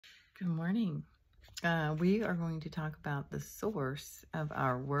Good morning. We are going to talk about the source of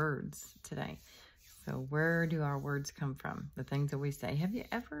our words today. So where do our words come from? The things that we say. Have you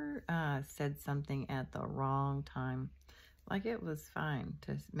ever said something at the wrong time? Like it was fine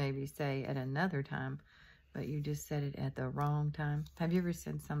to maybe say at another time, but you just said it at the wrong time. Have you ever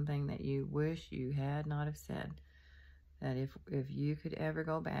said something that you wish you had not have said? That if you could ever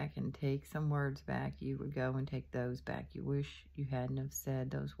go back and take some words back, you would go and take those back. You wish you hadn't have said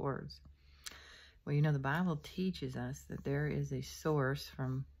those words. Well, you know, the Bible teaches us that there is a source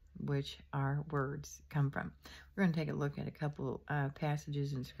from which our words come from. We're going to take a look at a couple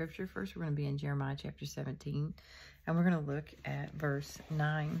passages in Scripture. First, we're going to be in Jeremiah chapter 17, and we're going to look at verse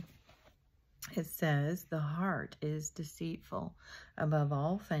 9. It says, "The heart is deceitful above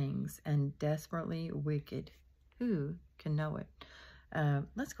all things and desperately wicked. Who can know it?"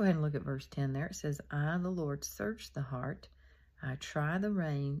 Let's go ahead and look at verse 10 there. It says, "I, the Lord, search the heart. I try the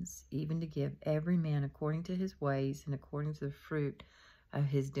reins, even to give every man according to his ways and according to the fruit of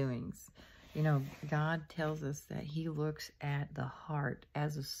his doings." You know, God tells us that he looks at the heart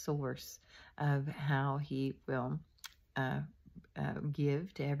as a source of how he will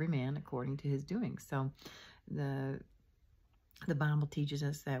give to every man according to his doings. So the Bible teaches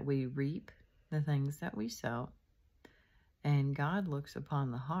us that we reap the things that we sow. And God looks upon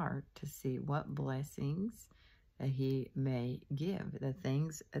the heart to see what blessings that he may give. The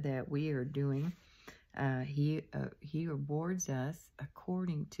things that we are doing, he rewards us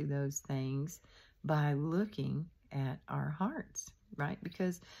according to those things by looking at our hearts, right?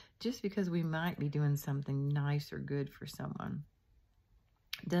 Because just because we might be doing something nice or good for someone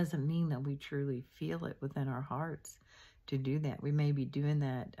doesn't mean that we truly feel it within our hearts to do that. We may be doing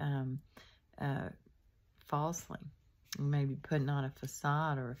that falsely. We may be putting on a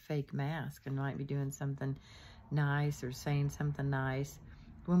facade or a fake mask and might be doing something nice or saying something nice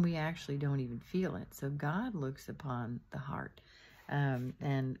when we actually don't even feel it. So God looks upon the heart.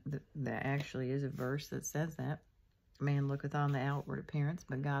 And there actually is a verse that says that. Man looketh on the outward appearance,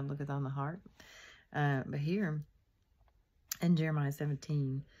 but God looketh on the heart. But here in Jeremiah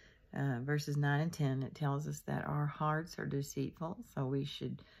 17, verses 9 and 10, it tells us that our hearts are deceitful. So we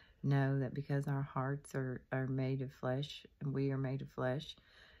should know that because our hearts are made of flesh, and we are made of flesh,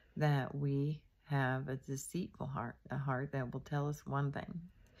 that we have a deceitful heart, a heart that will tell us one thing.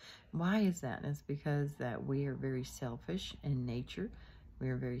 Why is that? It's because that we are very selfish in nature. We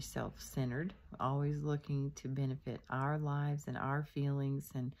are very self-centered, always looking to benefit our lives and our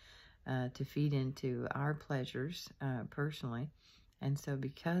feelings and to feed into our pleasures personally. And so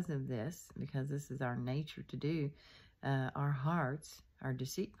because of this, because this is our nature to do, our hearts are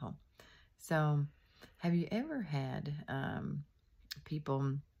deceitful. So have you ever had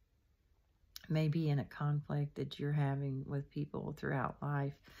people maybe in a conflict that you're having with people throughout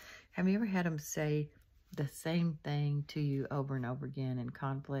life? Have you ever had them say the same thing to you over and over again in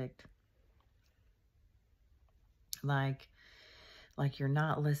conflict? Like you're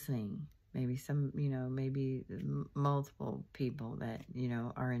not listening. Maybe maybe multiple people that,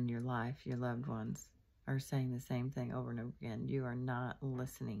 are in your life, your loved ones, are saying the same thing over and over again. You are not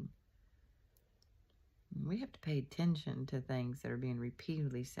listening. We have to pay attention to things that are being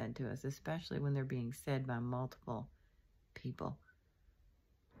repeatedly said to us, especially when they're being said by multiple people,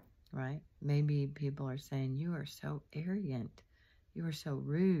 right? Maybe people are saying, "You are so arrogant. You are so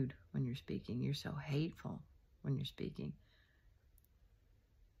rude when you're speaking. You're so hateful when you're speaking."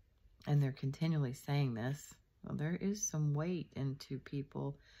 And they're continually saying this. Well, there is some weight into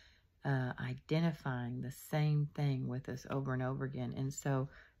people identifying the same thing with us over and over again. And so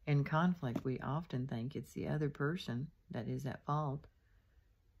in conflict, we often think it's the other person that is at fault,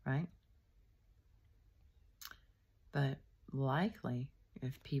 right? But likely,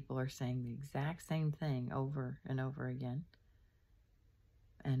 if people are saying the exact same thing over and over again,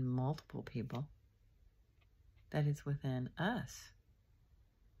 and multiple people, that it's within us.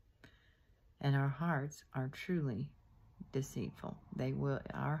 And our hearts are truly deceitful.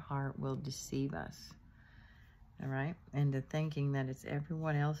 Our heart will deceive us. All right? Into thinking that it's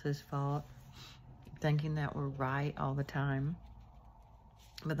everyone else's fault, thinking that we're right all the time.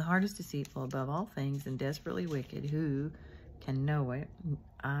 But the heart is deceitful above all things and desperately wicked. Who can know it?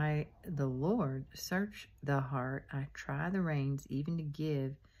 I, the Lord, search the heart. I try the reins, even to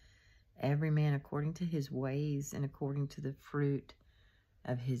give every man according to his ways and according to the fruit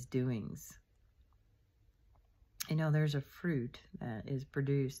of his doings. You know, there's a fruit that is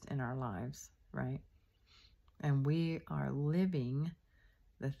produced in our lives, right? And we are living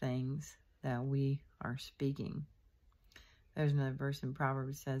the things that we are speaking. There's another verse in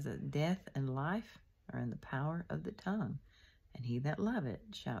Proverbs that says that death and life are in the power of the tongue. and he that loveth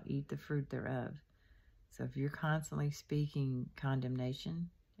shall eat the fruit thereof. So if you're constantly speaking condemnation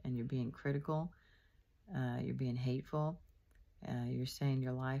and you're being critical, you're being hateful, you're saying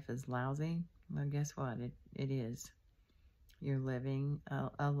your life is lousy, well, guess what? It is. You're living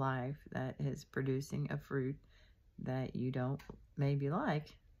a life that is producing a fruit that you don't maybe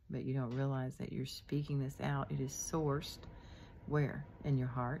like, but you don't realize that you're speaking this out. It is sourced where? In your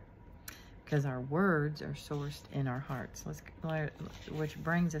heart. Because our words are sourced in our hearts. Which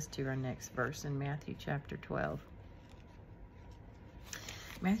brings us to our next verse in Matthew chapter 12.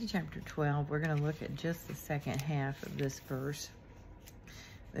 Matthew chapter 12, we're going to look at just the second half of this verse.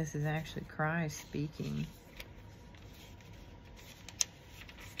 This is actually Christ speaking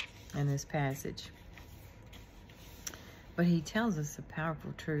in this passage. But he tells us a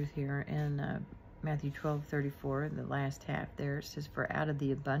powerful truth here in Matthew 12:34, the last half there. It says, "For out of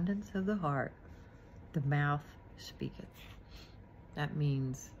the abundance of the heart, the mouth speaketh." That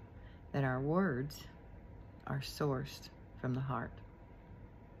means that our words are sourced from the heart.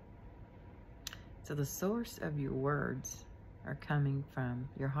 So the source of your words are coming from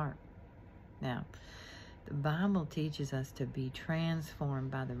your heart. Now, the Bible teaches us to be transformed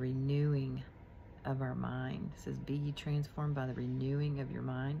by the renewing of our mind. It says, "Be ye transformed by the renewing of your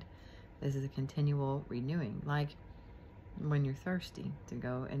mind." This is a continual renewing, like when you're thirsty to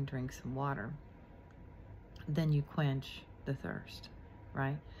go and drink some water. Then you quench the thirst,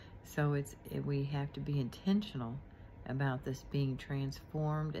 right? So we have to be intentional about this being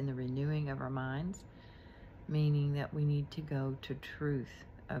transformed in the renewing of our minds, meaning that we need to go to truth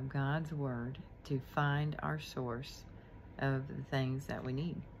of God's word to find our source of the things that we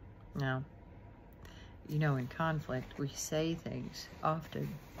need. Now, you know, in conflict, we say things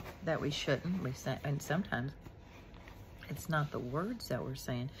often that we shouldn't. We say, and sometimes it's not the words that we're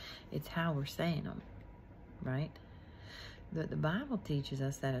saying, it's how we're saying them, right? The Bible teaches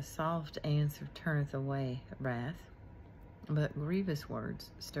us that a soft answer turneth away wrath, but grievous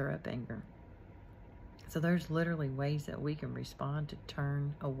words stir up anger. So there's literally ways that we can respond to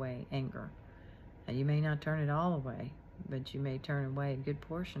turn away anger. Now, you may not turn it all away, but you may turn away a good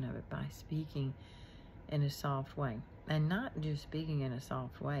portion of it by speaking in a soft way. And not just speaking in a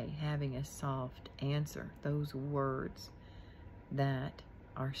soft way, having a soft answer. Those words that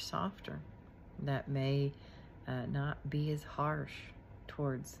are softer, that may not be as harsh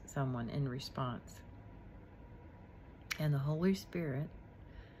towards someone in response. And the Holy Spirit,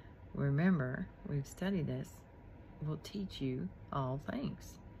 remember, we've studied this, will teach you all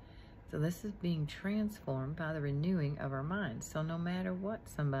things. So this is being transformed by the renewing of our minds. So no matter what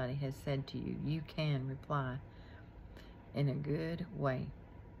somebody has said to you, you can reply in a good way.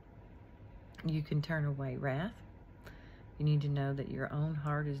 You can turn away wrath. You need to know that your own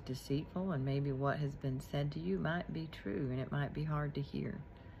heart is deceitful, and maybe what has been said to you might be true, and it might be hard to hear.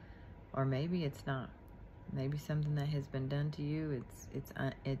 Or maybe it's not. Maybe something that has been done to you,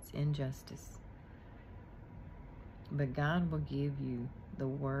 it's injustice. But God will give you the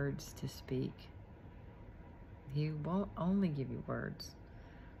words to speak. He won't only give you words.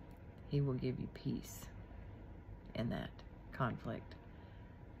 He will give you peace in that conflict.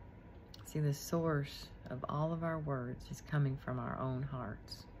 See, the source of all of our words is coming from our own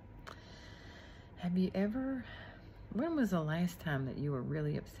hearts. Have you ever, when was the last time that you were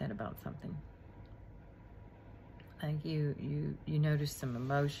really upset about something? Like you noticed some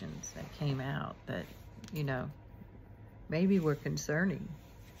emotions that came out that, you know, maybe were concerning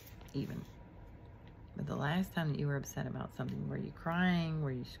even. But the last time that you were upset about something, were you crying?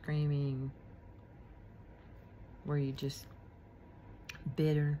 Were you screaming? Were you just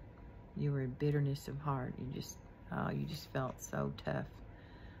bitter? You were in bitterness of heart. You just felt so tough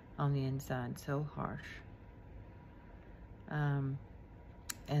on the inside, so harsh. And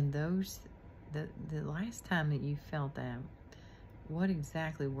the last time that you felt that, what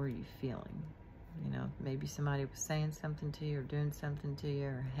exactly were you feeling? You know, maybe somebody was saying something to you or doing something to you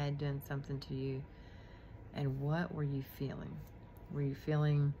or had done something to you. And what were you feeling? Were you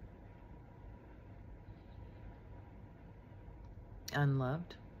feeling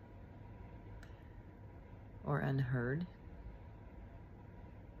unloved or unheard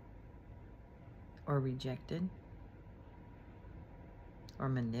or rejected or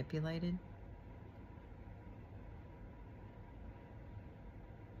manipulated?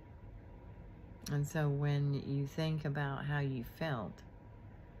 And so when you think about how you felt,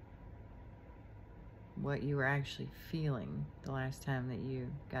 what you were actually feeling the last time that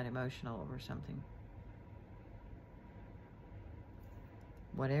you got emotional over something,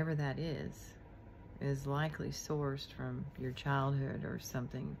 whatever that is likely sourced from your childhood or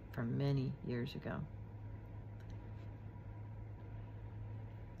something from many years ago.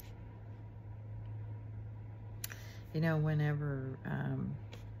 You know, whenever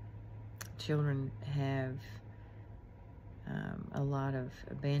children have a lot of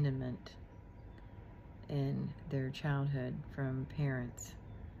abandonment in their childhood from parents,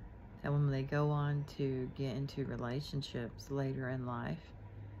 and when they go on to get into relationships later in life,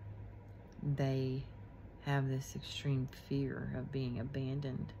 they have this extreme fear of being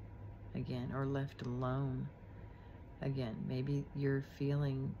abandoned again or left alone again. Maybe you're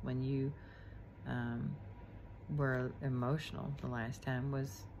feeling, when you were emotional the last time,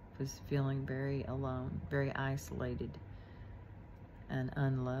 was feeling very alone, very isolated and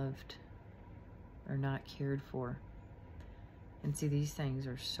unloved or not cared for. And see, these things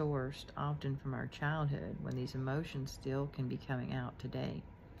are sourced often from our childhood, when these emotions still can be coming out today.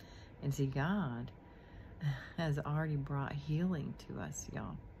 And see, God has already brought healing to us,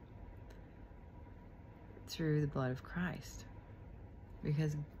 y'all, through the blood of Christ.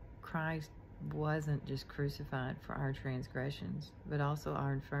 Because Christ wasn't just crucified for our transgressions, but also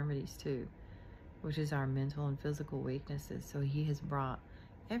our infirmities too, which is our mental and physical weaknesses. So he has brought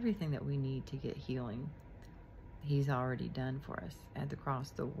everything that we need to get healing. He's already done for us at the cross.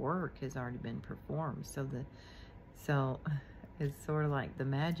 The work has already been performed. So it's sort of like the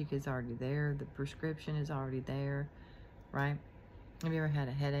magic is already there. The prescription is already there, right? Have you ever had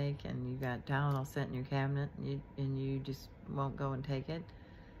a headache and you got Tylenol set in your cabinet and you just won't go and take it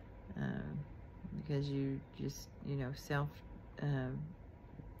because you just, you know,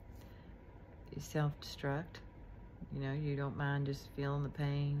 self-destruct? You know, you don't mind just feeling the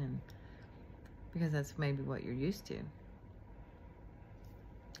pain, and because that's maybe what you're used to.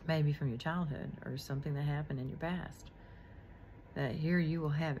 Maybe from your childhood or something that happened in your past. That here you will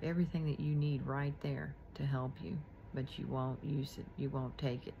have everything that you need right there to help you, but you won't use it. You won't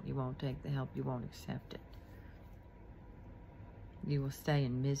take it. You won't take the help. You won't accept it. You will stay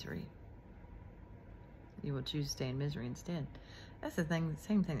in misery. You will choose to stay in misery instead. That's the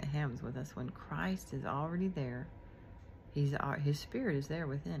same thing that happens with us when Christ is already there. His Spirit is there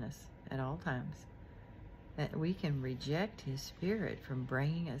within us at all times. That we can reject His Spirit from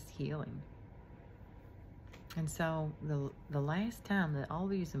bringing us healing. And so the last time that all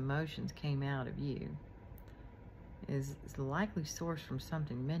these emotions came out of you is likely sourced from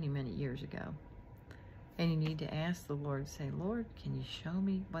something many, many years ago. And you need to ask the Lord, say, Lord, can you show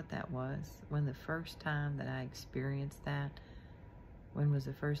me what that was? When the first time that I experienced that? When was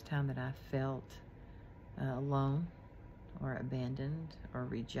the first time that I felt alone or abandoned or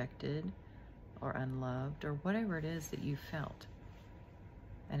rejected or unloved or whatever it is that you felt?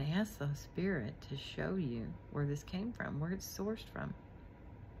 And ask the Spirit to show you where this came from, where it's sourced from.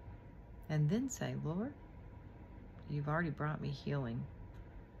 And then say, Lord, you've already brought me healing.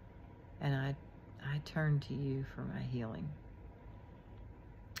 And I turn to you for my healing.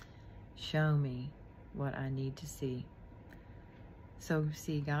 Show me what I need to see. So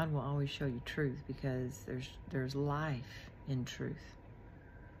see, God will always show you truth, because there's life in truth.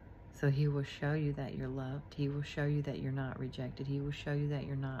 So He will show you that you're loved. He will show you that you're not rejected. He will show you that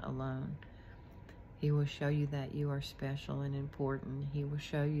you're not alone. He will show you that you are special and important. He will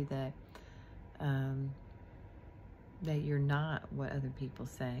show you that that you're not what other people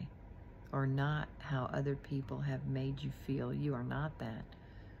say, or not how other people have made you feel. You are not that.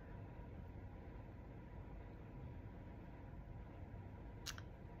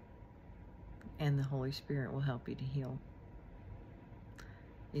 And the Holy Spirit will help you to heal.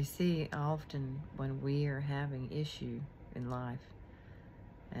 You see, often when we are having issue in life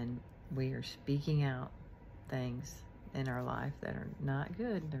and we are speaking out things in our life that are not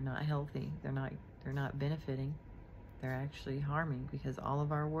good, they're not healthy, they're not benefiting, they're actually harming, because all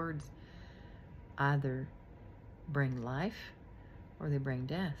of our words either bring life or they bring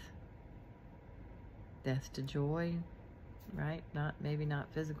death. Death to joy, right? Maybe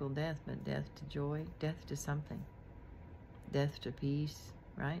not physical death, but death to joy, death to something, death to peace,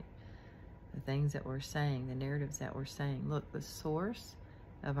 right? The things that we're saying, the narratives that we're saying. Look, the source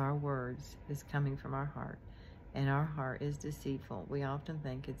of our words is coming from our heart, and our heart is deceitful. We often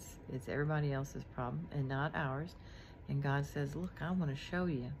think it's everybody else's problem and not ours. And God says, look, I want to show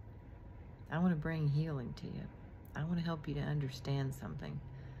you. I want to bring healing to you. I want to help you to understand something.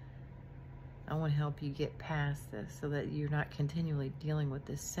 I want to help you get past this, so that you're not continually dealing with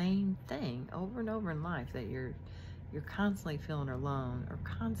the same thing over and over in life, that you're constantly feeling alone, or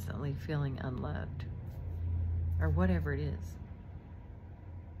constantly feeling unloved, or whatever it is.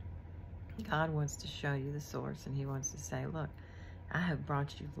 God wants to show you the source, and He wants to say, look, I have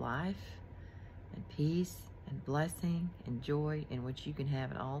brought you life and peace and blessing and joy, in which you can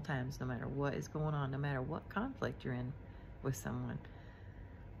have at all times, no matter what is going on, no matter what conflict you're in with someone.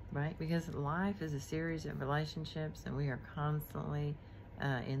 right? Because life is a series of relationships, and we are constantly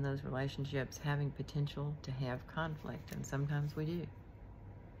in those relationships having potential to have conflict, and sometimes we do.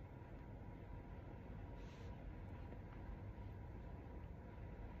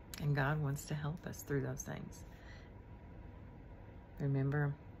 And God wants to help us through those things.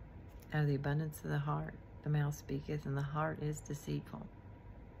 Remember, out of the abundance of the heart, the mouth speaketh, and the heart is deceitful.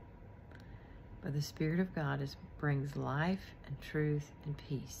 But the Spirit of God brings life and truth and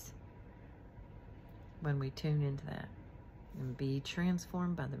peace when we tune into that and be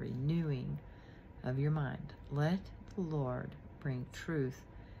transformed by the renewing of your mind. Let the Lord bring truth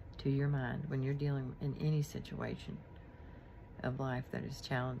to your mind when you're dealing in any situation of life that is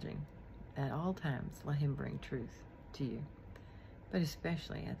challenging. At all times, let Him bring truth to you, but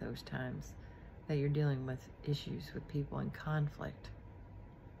especially at those times that you're dealing with issues with people in conflict.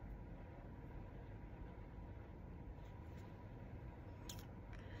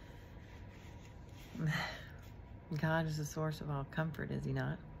 God is the source of all comfort, is He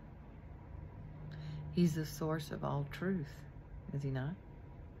not? He's the source of all truth, is He not?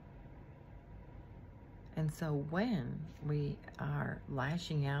 And so when we are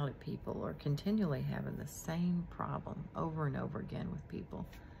lashing out at people or continually having the same problem over and over again with people,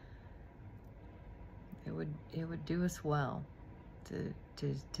 it would do us well to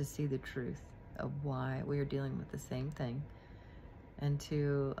see the truth of why we are dealing with the same thing, and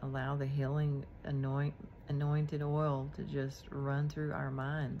to allow the healing anointed oil to just run through our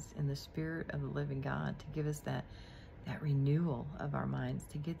minds in the Spirit of the living God, to give us that renewal of our minds,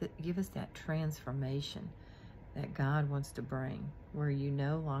 to give us that transformation that God wants to bring, where you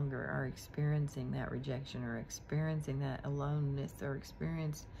no longer are experiencing that rejection, or experiencing that aloneness, or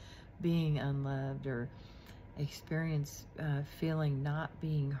experience being unloved, or experience feeling not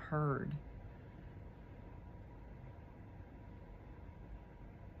being heard.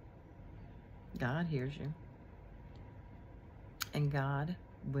 God hears you, and God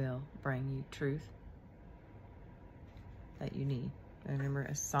will bring you truth that you need. Remember,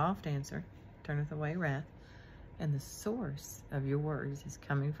 a soft answer turneth away wrath, and the source of your words is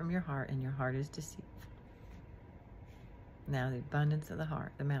coming from your heart, and your heart is deceitful. Now the abundance of the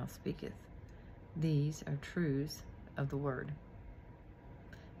heart, the mouth speaketh. These are truths of the word.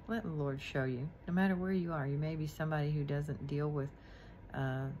 Let the Lord show you, no matter where you are. You may be somebody who doesn't deal with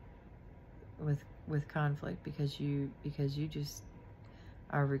conflict because you just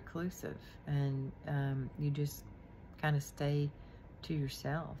are reclusive, and you just kind of stay to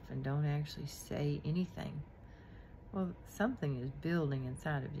yourself and don't actually say anything. Well, something is building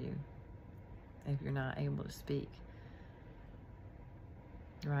inside of you if you're not able to speak,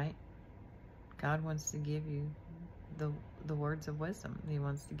 right? God wants to give you the words of wisdom. He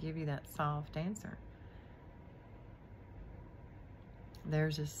wants to give you that soft answer.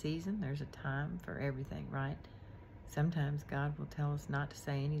 There's a season, there's a time for everything, right? Sometimes God will tell us not to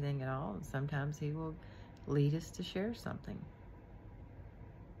say anything at all, and sometimes He will lead us to share something.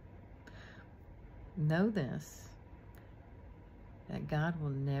 Know this, that God will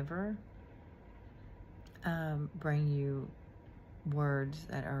never bring you words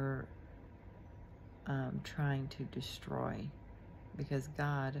that are trying to destroy, because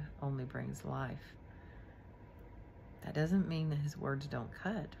God only brings life. That doesn't mean that His words don't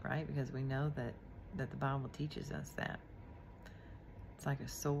cut, right? Because we know that the Bible teaches us that. It's like a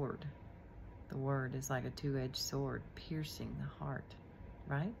sword. The word is like a two-edged sword, piercing the heart,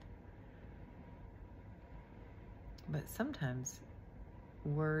 right? But sometimes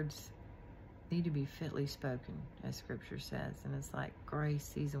words need to be fitly spoken, as Scripture says, and it's like grace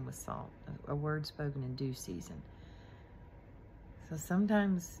seasoned with salt, a word spoken in due season. So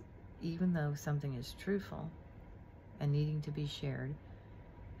sometimes, even though something is truthful and needing to be shared,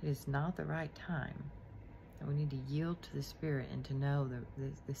 it is not the right time. And we need to yield to the Spirit and to know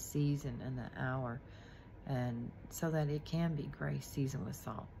the season and the hour, and so that it can be grace seasoned with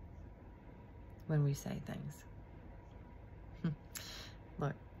salt when we say things.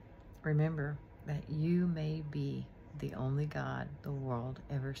 Look, remember that you may be the only God the world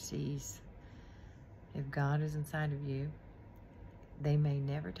ever sees. If God is inside of you, they may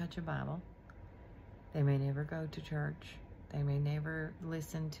never touch a Bible. They may never go to church. They may never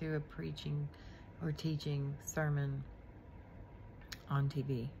listen to a preaching or teaching sermon on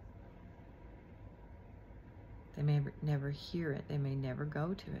TV. They may never hear it. They may never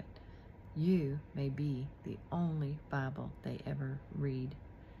go to it. You may be the only Bible they ever read.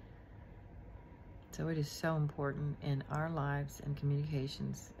 So it is so important in our lives and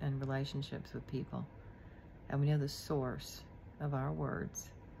communications and relationships with people. And we know the source of our words.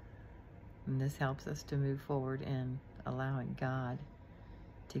 And this helps us to move forward in allowing God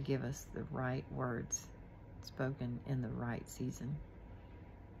to give us the right words spoken in the right season.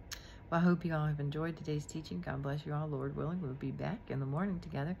 Well, I hope you all have enjoyed today's teaching. God bless you all. Lord willing, we'll be back in the morning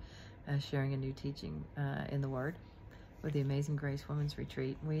together sharing a new teaching in the Word with the Amazing Grace Women's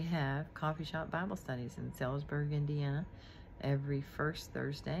Retreat. We have coffee shop Bible studies in Sellersburg, Indiana, every first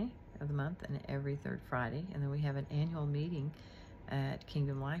Thursday of the month and every third Friday. And then we have an annual meeting at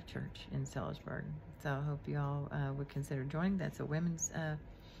Kingdom Life Church in Sellersburg. So I hope you all would consider joining. That's a women's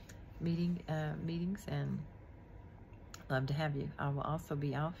meetings, and love to have you. I will also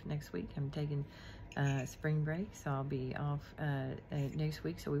be off next week. I'm taking spring break, so I'll be off next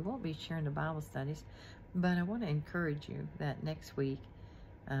week. So we won't be sharing the Bible studies, but I want to encourage you that next week,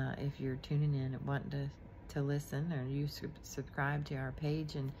 if you're tuning in and wanting to listen, or you subscribe to our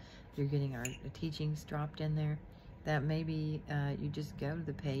page and you're getting our teachings dropped in there, that maybe you just go to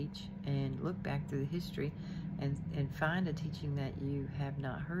the page and look back through the history and find a teaching that you have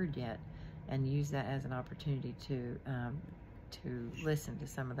not heard yet, and use that as an opportunity to listen to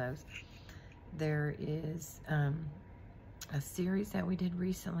some of those. There is a series that we did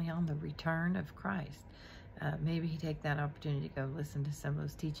recently on the return of Christ. Maybe you take that opportunity to go listen to some of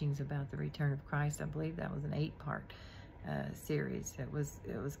those teachings about the return of Christ. I believe that was an 8-part series. It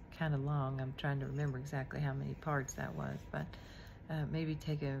was kind of long. I'm trying to remember exactly how many parts that was, but maybe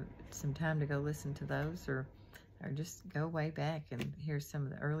take some time to go listen to those, or just go way back and hear some of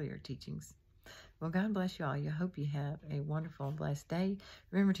the earlier teachings. Well, God bless you all. I hope you have a wonderful and blessed day.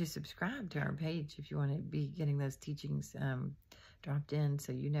 Remember to subscribe to our page if you want to be getting those teachings dropped in,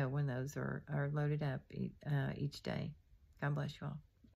 so you know when those are loaded up each day. God bless you all.